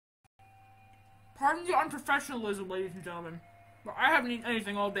Pardon the unprofessionalism, ladies and gentlemen, but I haven't eaten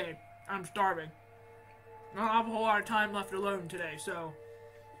anything all day. I'm starving. I don't have a whole lot of time left alone today, so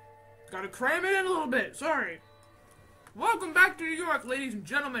gotta cram it in a little bit. Sorry. Welcome back to New York, ladies and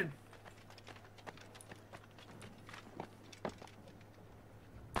gentlemen.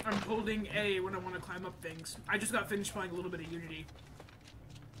 I'm holding A when I want to climb up things. I just got finished playing a little bit of Unity.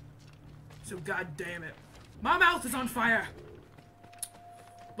 So god damn it. My mouth is on fire!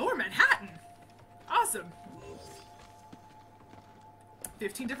 Lower Manhattan! Awesome!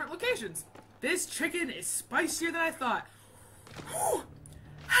 15 different locations. This chicken is spicier than I thought.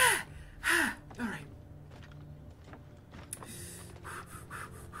 Alright.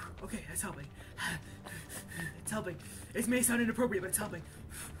 Okay, that's helping. It's helping. It may sound inappropriate, but it's helping.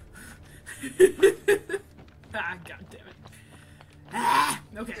 Ah, god damn it. Ah,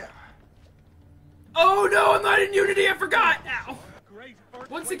 okay. Oh no, I'm not in Unity, I forgot! Ow!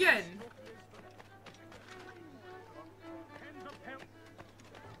 Once again.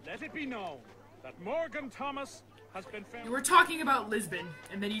 Let it be known that Morgan Thomas has been found. You were talking about Lisbon,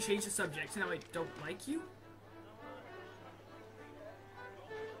 and then you changed the subject, so now I don't like you?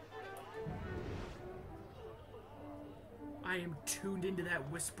 I am tuned into that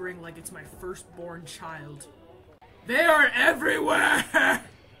whispering like it's my firstborn child. They are everywhere!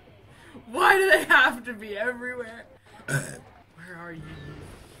 Why do they have to be everywhere? Where are you, you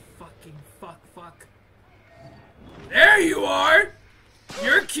fucking fuck? There you are!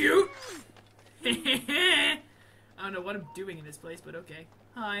 You're cute! I don't know what I'm doing in this place, but okay.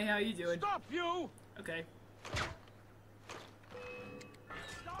 Hi, how you doing? Stop you! Okay.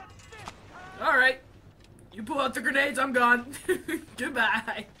 Alright. You pull out the grenades, I'm gone.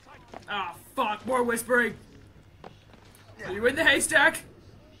 Goodbye. Oh, fuck, more whispering. Are you in the haystack?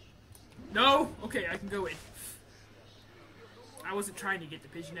 No? Okay, I can go in. I wasn't trying to get the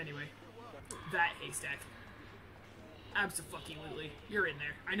pigeon anyway. That haystack. Abso-fucking-lutely. You're in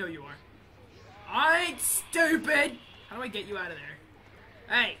there. I know you are. I ain't stupid! How do I get you out of there?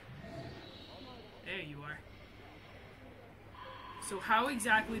 Hey! There you are. So how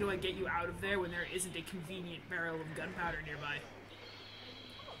exactly do I get you out of there when there isn't a convenient barrel of gunpowder nearby?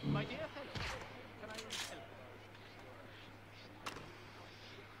 My dear fellow,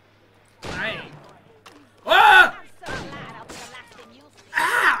 can I Hey! Ah!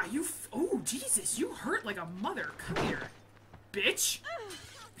 Ah! You oh, Jesus, you hurt like a mother. Come here, bitch!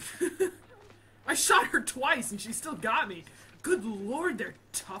 I shot her twice and she still got me. Good lord, they're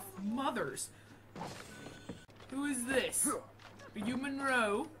tough mothers. Who is this? Are you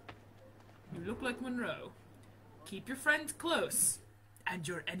Monroe? You look like Monroe. Keep your friends close, and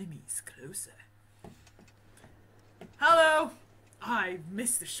your enemies closer. Hello! I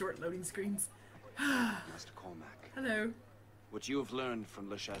miss the short loading screens. Master Cormac, Hello. what you have learned from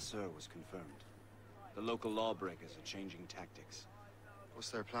Le Chasseur was confirmed. The local lawbreakers are changing tactics. What's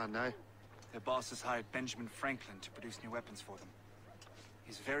their plan now? Their boss has hired Benjamin Franklin to produce new weapons for them.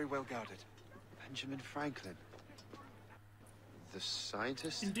 He's very well guarded. Benjamin Franklin? The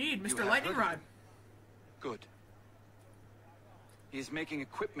scientist? Indeed, You Mr. have Lightning heard of Rod. him? Good. He is making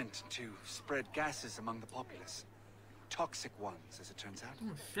equipment to spread gases among the populace. Toxic ones, as it turns out.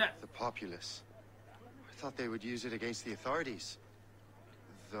 Oh, shit. The populace. I thought they would use it against the authorities.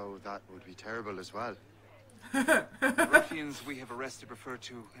 Though that would be terrible as well. The ruffians we have arrested refer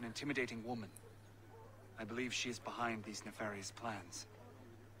to an intimidating woman. I believe she is behind these nefarious plans.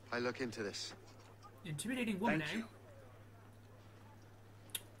 I look into this. Intimidating woman, Thank eh? you.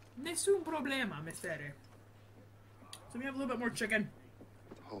 Nessun problema, mestere. So we have a little bit more chicken.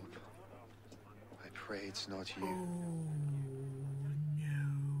 Hope. I pray it's not you. Oh, no.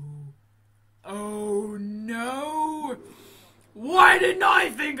 Oh, no. Why didn't I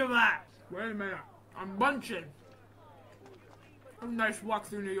think of that? Wait a minute. I'm munching. A nice walk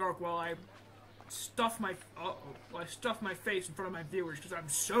through New York while I stuff my... I stuff my face in front of my viewers because I'm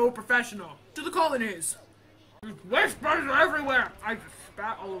so professional. To the colonies. There's whispers everywhere. I just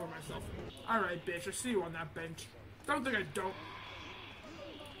spat all over myself. Alright, bitch. I see you on that bench. Don't think I don't.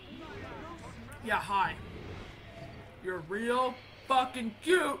 Yeah, hi. You're real fucking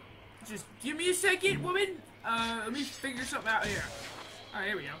cute. Just give me a second, woman. Let me figure something out here. Alright,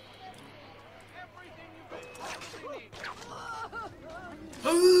 here we go.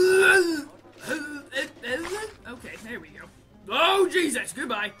 Okay, there we go. Oh, Jesus,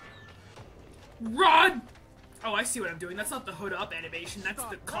 goodbye. Run! Oh, I see what I'm doing. That's not the hood up animation, that's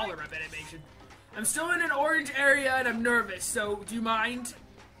the collar up animation. I'm still in an orange area and I'm nervous, so do you mind?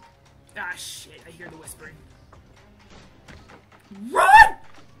 Ah, shit, I hear the whispering. Run!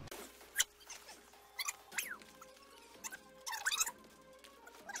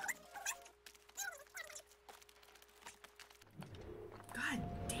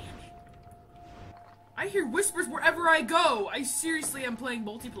 I hear whispers wherever I go. I seriously am playing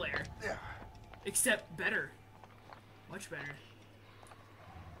multiplayer. Yeah. Except better. Much better.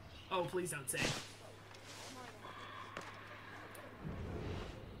 Oh, please don't say.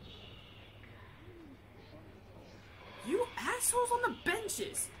 You assholes on the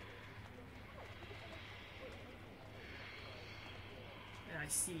benches! Yeah, I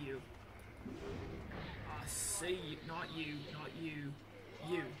see you. I see you. Not you. Not you.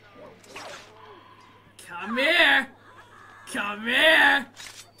 You. Come here! Come here!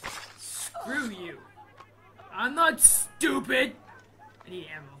 Screw you. I'm not stupid! I need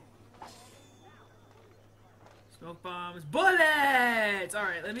ammo. Smoke bombs. Bullets!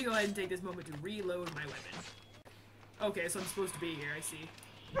 Alright, let me go ahead and take this moment to reload my weapon. Okay, so I'm supposed to be here, I see.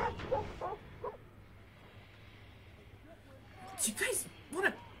 Do you guys want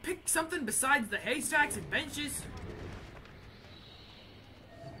to pick something besides the haystacks and benches?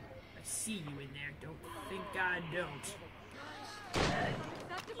 I see you in there. Don't think I don't.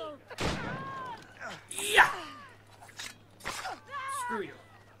 Yeah! Screw you.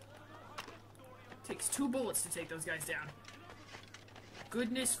 Takes 2 bullets to take those guys down.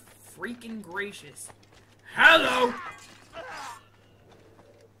 Goodness freaking gracious. Hello!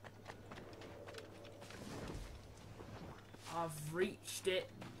 I've reached it.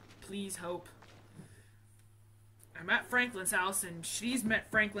 Please hope. I'm at Franklin's house, and she's met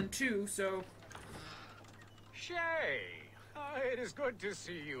Franklin too, so... Shay! It is good to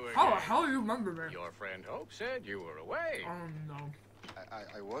see you again. How do you remember me? Your friend Hope said you were away. No.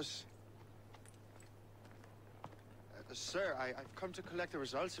 I was. Sir, I've come to collect the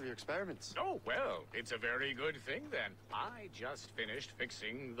results of your experiments. Oh, well, it's a very good thing then. I just finished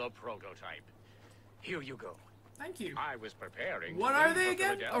fixing the prototype. Here you go. Thank you. I was preparing. What to are leave they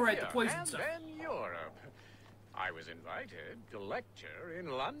for again? Oh, right, the Philadelphia poison and stuff. then Europe. I was invited to lecture in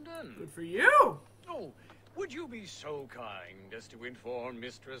London. Good for you! Oh, would you be so kind as to inform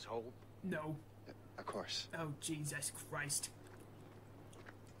Mistress Hope? No. Of course. Oh, Jesus Christ.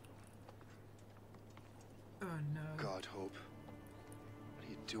 Oh, no. God, Hope. What are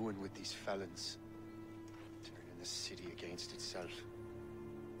you doing with these felons? Turning the city against itself.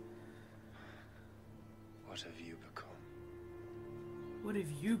 What have you become? What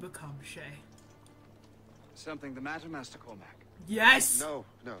have you become, Shay? Something the matter, Master Cormac? Yes! No.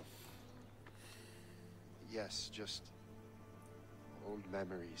 Yes, just old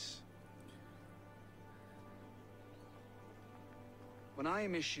memories. When I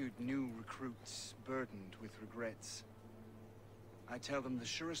am issued new recruits burdened with regrets, I tell them the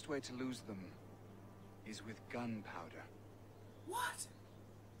surest way to lose them is with gunpowder. What?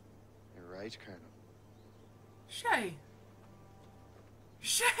 You're right, Colonel. Shay!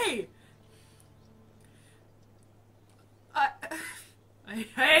 Shay! I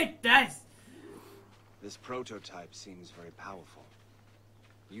hate this! This prototype seems very powerful.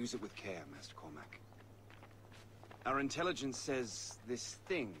 Use it with care, Master Cormac. Our intelligence says this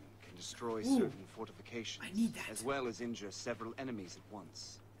thing can destroy certain fortifications. I need that. As well as injure several enemies at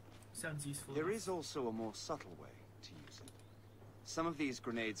once. Sounds useful. There is also a more subtle way to use it. Some of these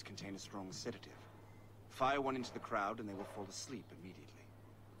grenades contain a strong sedative. Fire one into the crowd and they will fall asleep immediately.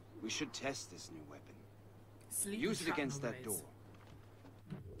 We should test this new weapon. Sleep Use it and against shrapnel that grenades. door.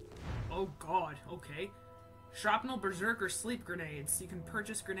 Oh god, okay. Shrapnel, berserker, sleep grenades. You can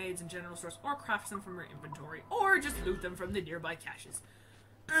purchase grenades in general stores or craft them from your inventory, or just loot them from the nearby caches.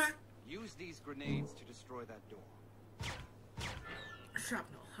 Use these grenades to destroy that door.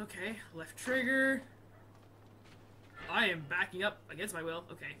 Shrapnel, okay. Left trigger. I am backing up against my will,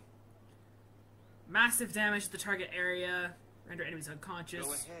 okay. Massive damage to the target area. Render enemies unconscious.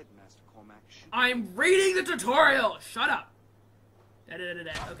 Go ahead, Master Cormac. Shoot. I'm reading the tutorial! Shut up!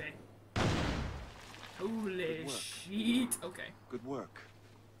 Da-da-da-da-da, okay. Holy shit. Okay, Good work.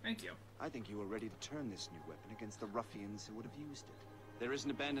 thank you. I think you are ready to turn this new weapon against the ruffians who would have used it. There is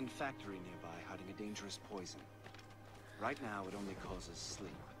an abandoned factory nearby hiding a dangerous poison. Right now, it only causes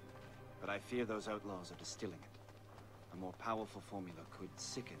sleep. But I fear those outlaws are distilling it. A more powerful formula could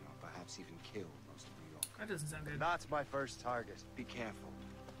sicken or perhaps even kill most of New York. That doesn't sound good. That's my first target. Be careful.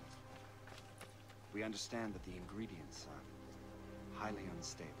 We understand that the ingredients are highly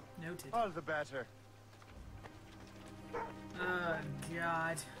unstable. Noted. All the better. Oh,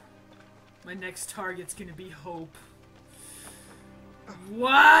 God. My next target's gonna be Hope.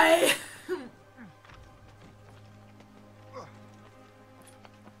 Why?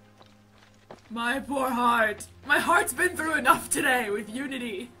 My poor heart. My heart's been through enough today with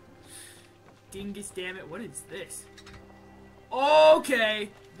Unity. Dingus, damn it. What is this? Okay.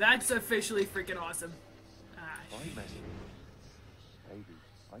 That's officially freaking awesome. Ah, Maybe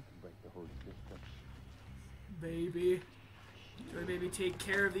I can break the holy system. baby. Joy baby, take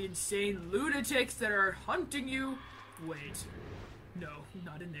care of the insane lunatics that are hunting you. Wait. No,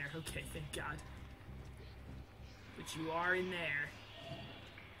 not in there. Okay, thank God. But you are in there.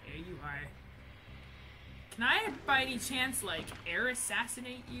 There you are. Can I, by any chance, like, air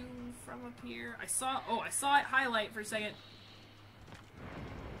assassinate you from up here? I saw it highlight for a second.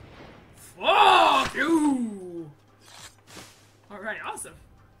 Fuck you! Alright, awesome.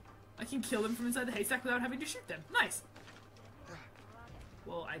 I can kill them from inside the haystack without having to shoot them. Nice.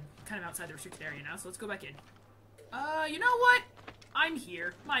 Well, I'm kind of outside the restricted area now, so let's go back in. You know what? I'm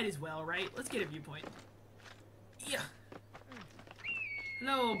here. Might as well, right? Let's get a viewpoint. Yeah.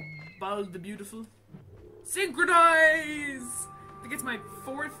 Hello, Bald the Beautiful. Synchronize! I think it's my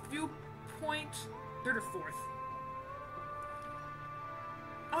 4th viewpoint. 3rd or 4th.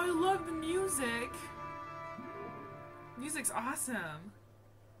 Oh, I love the music. Music's awesome.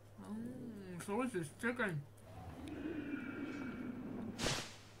 So is this chicken.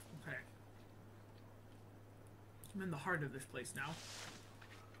 Okay. I'm in the heart of this place now.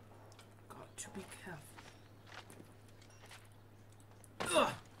 Got to be careful.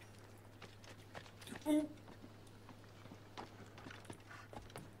 Ugh! Ooh.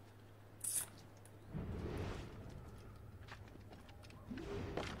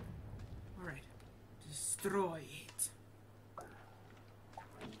 Alright. Destroy it.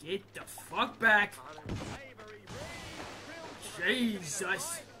 Get the fuck back!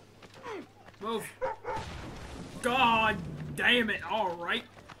 Jesus! Move! God damn it! Alright!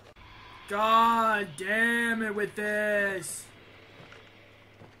 God damn it with this!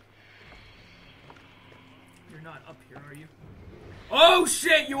 You're not up here, are you? Oh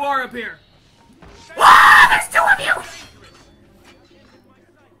shit! You are up here! Ah! There's 2 of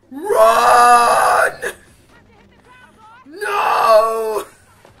you! Run! No!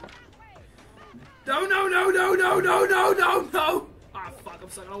 No, no, no, no, no, no, no, no, no! Ah, fuck, I'm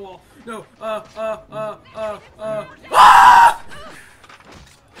stuck on a wall. No, ah!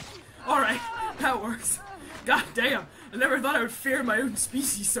 Alright, that works. God damn, I never thought I would fear my own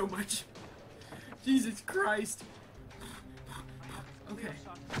species so much. Jesus Christ. Okay.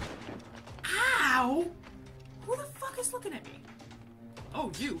 Ow! Who the fuck is looking at me?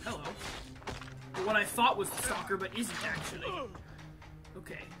 Oh, you, hello. Or what I thought was the stalker, but isn't actually.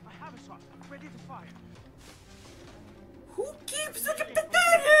 Okay. I have a shot. I'm ready to fire. Who keeps looking at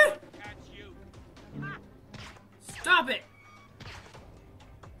that? Stop it!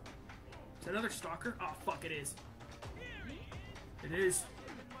 Is that another stalker? Oh, fuck, it is. It is.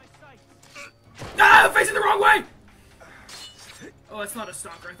 Ah! I'm facing the wrong way! Oh, that's not a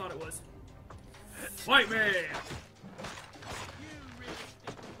stalker. I thought it was. Fight me!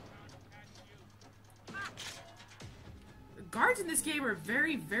 The guards in this game are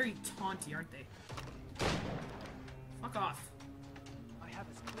very, very taunty, aren't they? Fuck off. I have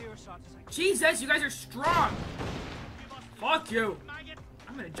as clear a shot as I can. Jesus, you guys are strong! Fuck you!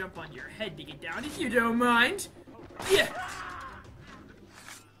 I'm gonna jump on your head to get down if you don't mind. Yeah!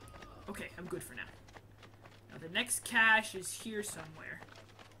 Okay, I'm good for now. Now the next cache is here somewhere.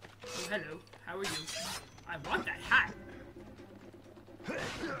 Oh, hello. How are you? I want that hat.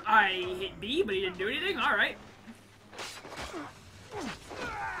 I hit B, but he didn't do anything? Alright.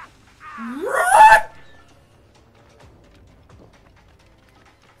 Run!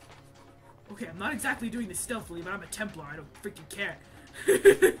 Okay, I'm not exactly doing this stealthily, but I'm a Templar. I don't freaking care.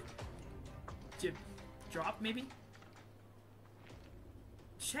 Did drop, maybe?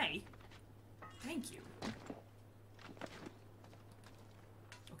 Shay? Thank you.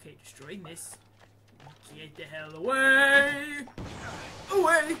 Okay, destroying this. Get the hell away!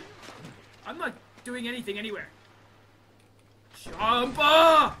 Away! I'm not doing anything anywhere.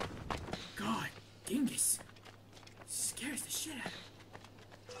 Jumpa! God, dingus. Scares the shit out of me.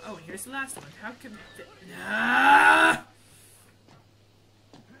 Oh, and here's the last one. How can... Nah!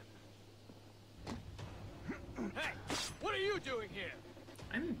 Hey, what are you doing here?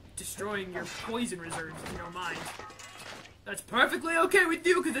 I'm destroying your poison reserves, if you don't mind. That's perfectly okay with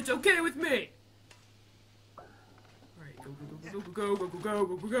you, because it's okay with me! Alright, go, go, go, go, go, go, go,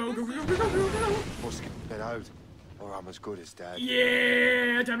 go, go, go, go, go, go, go, go, go! Must get out, or I'm as good as dead.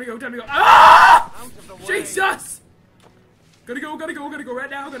 Yeah! Time to go, time to go. Ah! Jesus! Gotta go right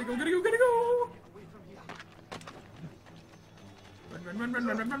now, gotta go, gotta go, gotta go! Run, run, run, run,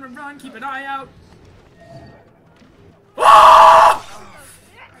 run, run, run, run, run, keep an eye out! Ah!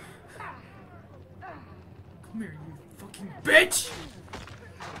 Come here, you fucking bitch!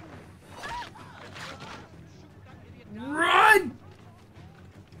 Run!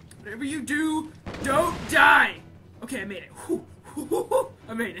 Whatever you do, don't die! Okay, I made it. Whew.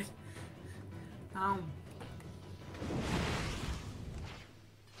 I made it.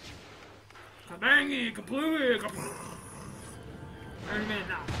 Kabangy, kaplooey, kaplooey. Wait a minute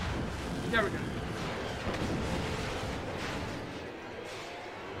now. There we go.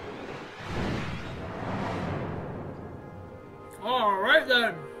 Alright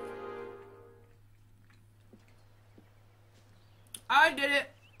then. I did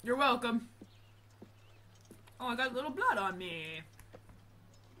it. You're welcome. Oh, I got a little blood on me.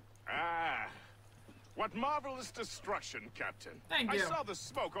 Ah, what marvelous destruction, Captain. Thank you. I saw the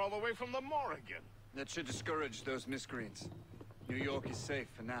smoke all the way from the Morrigan. That should discourage those miscreants. New York is safe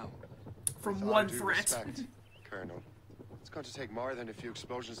for now. From With all one due threat. respect, Colonel, it's going to take more than a few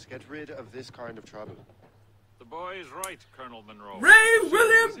explosions to get rid of this kind of trouble. The boy is right, Colonel Monroe. Ray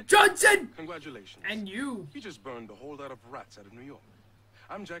William Johnson! Congratulations. And you. You just burned a whole lot of rats out of New York.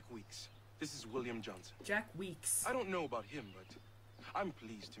 I'm Jack Weeks. This is William Johnson. Jack Weeks. I don't know about him, but I'm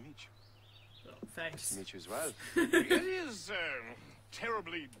pleased to meet you. Oh, thanks. To meet you as well. It is,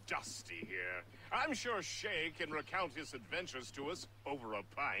 terribly dusty here. I'm sure Shay can recount his adventures to us over a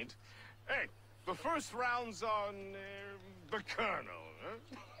pint. Hey, the first round's on, the Colonel,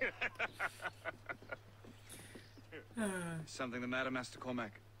 huh? Something the matter, Master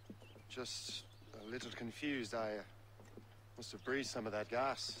Cormac? Just a little confused. I must have breathed some of that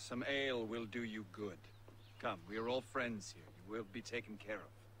gas. Some ale will do you good. Come, we are all friends here. You will be taken care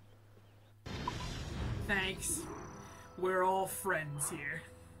of. Thanks. We're all friends here.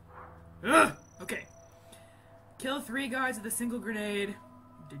 Ugh! Okay. Kill 3 guards with a single grenade.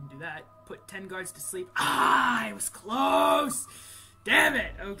 Didn't do that. Put 10 guards to sleep. Ah! I was close! Damn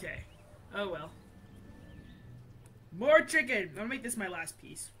it! Okay. Oh well. More chicken! I'm gonna make this my last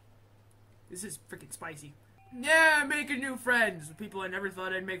piece. This is freaking spicy. Yeah, making new friends with people I never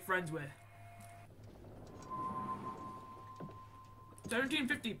thought I'd make friends with.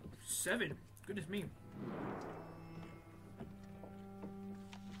 1757. Goodness me.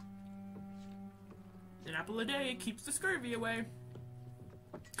 An apple a day keeps the scurvy away.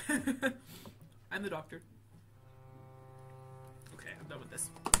 I'm the doctor. Okay, I'm done with this.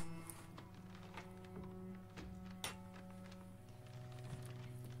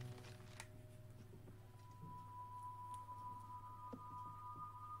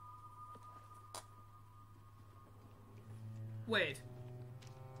 Wait,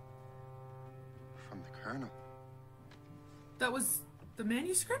 From the Colonel. that was the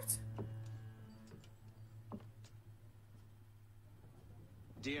manuscript?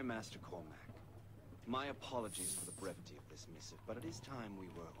 Dear Master Cormac, my apologies for the brevity of this missive, but it is time we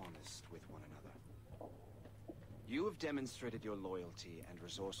were honest with one another. You have demonstrated your loyalty and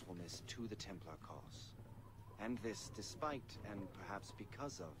resourcefulness to the Templar cause. And this despite, and perhaps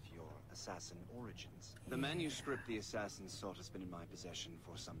because of, your assassin origins. The manuscript the assassin sought has been in my possession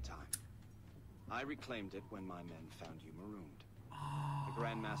for some time. I reclaimed it when my men found you marooned. The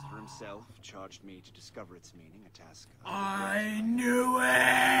Grand Master himself charged me to discover its meaning, a task I knew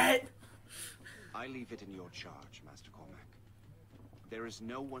it! I leave it in your charge, Master Cormac. There is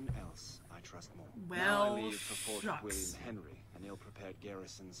no one else I trust more. Now I Well, leave for Fort shucks. William Henry, an ill-prepared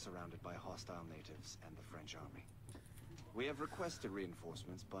garrison surrounded by hostile natives and the French army. We have requested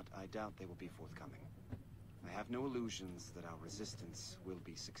reinforcements, but I doubt they will be forthcoming. I have no illusions that our resistance will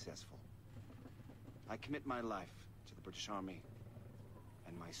be successful. I commit my life to the British Army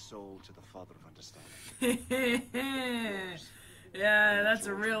and my soul to the Father of Understanding. Yeah, that's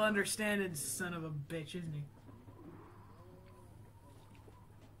a real understanding son of a bitch, isn't he?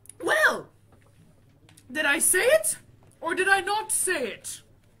 Well! Did I say it? Or did I not say it?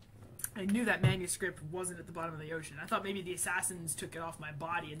 I knew that manuscript wasn't at the bottom of the ocean. I thought maybe the assassins took it off my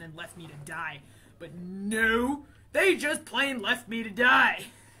body and then left me to die. But no! They just plain left me to die!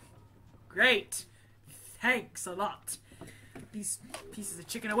 Great. Thanks a lot. These pieces of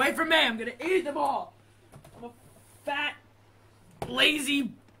chicken away from me! I'm gonna eat them all! I'm a fat,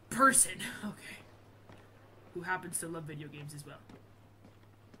 lazy person. Okay. Who happens to love video games as well.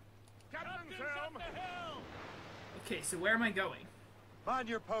 Captain Film! Okay, so where am I going? Man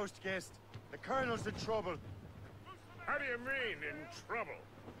your post, guest. The Colonel's in trouble. How do you mean, in trouble?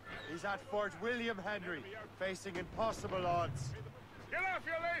 He's at Fort William Henry, facing impossible odds. Get off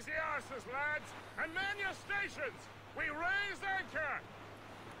your lazy arses, lads, and man your stations! We raise anchor!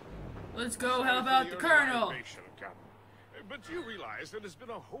 Let's go, how about the Colonel? But you realize that it's been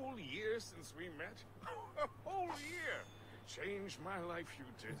a whole year since we met? A whole year! Changed my life, you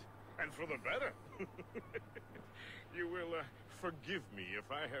did. And for the better. You will forgive me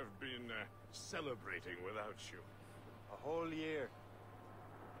if I have been celebrating without you. A whole year.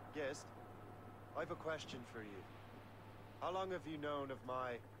 Guest, I've a question for you. How long have you known of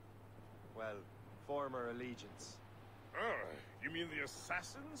my, well, former allegiance? Oh, you mean the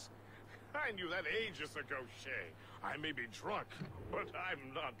assassins? I knew that ages ago, Shay. I may be drunk, but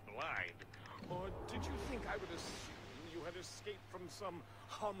I'm not blind. Or did you think I would assume you had escaped from some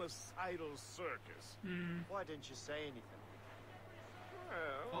homicidal circus? Why didn't you say anything?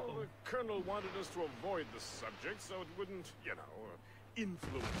 Well, the Colonel wanted us to avoid the subject so it wouldn't, you know,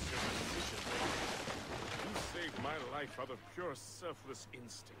 influence your decision. You saved my life out of pure selfless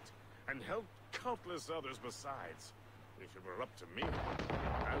instinct, and helped countless others besides. If it were up to me,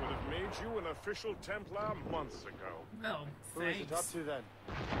 I would have made you an official Templar months ago. Well, Who is thanks. it up to then?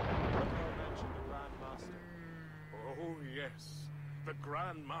 Look, mentioned the Grand Master. Oh, yes. The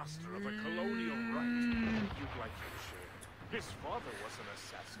Grand Master of the Colonial Rite. You'd like him, Shay. His father was an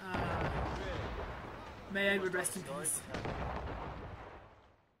assassin. May I would rest in peace.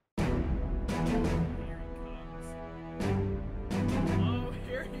 Oh,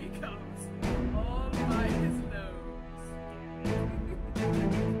 here he comes. All by his nose.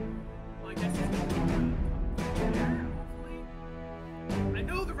 Well, I guess he's gonna come there, hopefully. I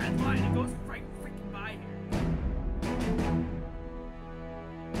know the red line, it goes